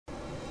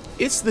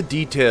It's the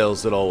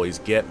details that always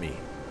get me.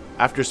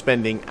 After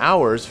spending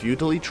hours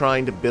futilely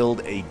trying to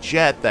build a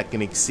jet that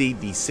can exceed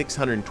the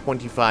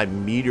 625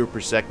 meter per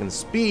second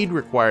speed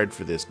required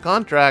for this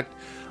contract,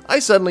 I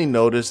suddenly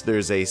noticed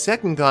there's a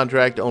second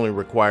contract only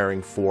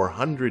requiring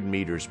 400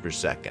 meters per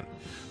second.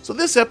 So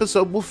this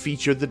episode will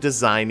feature the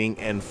designing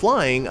and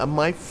flying of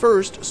my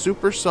first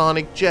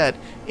supersonic jet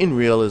in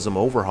Realism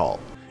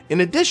Overhaul. In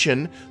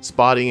addition,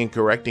 spotting and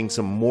correcting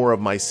some more of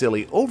my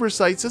silly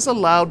oversights has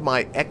allowed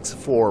my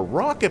X4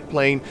 rocket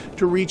plane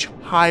to reach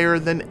higher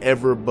than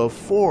ever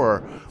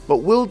before. But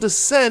will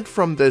descent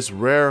from this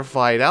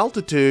rarefied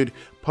altitude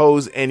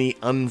pose any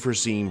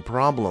unforeseen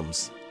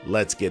problems?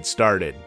 Let's get started.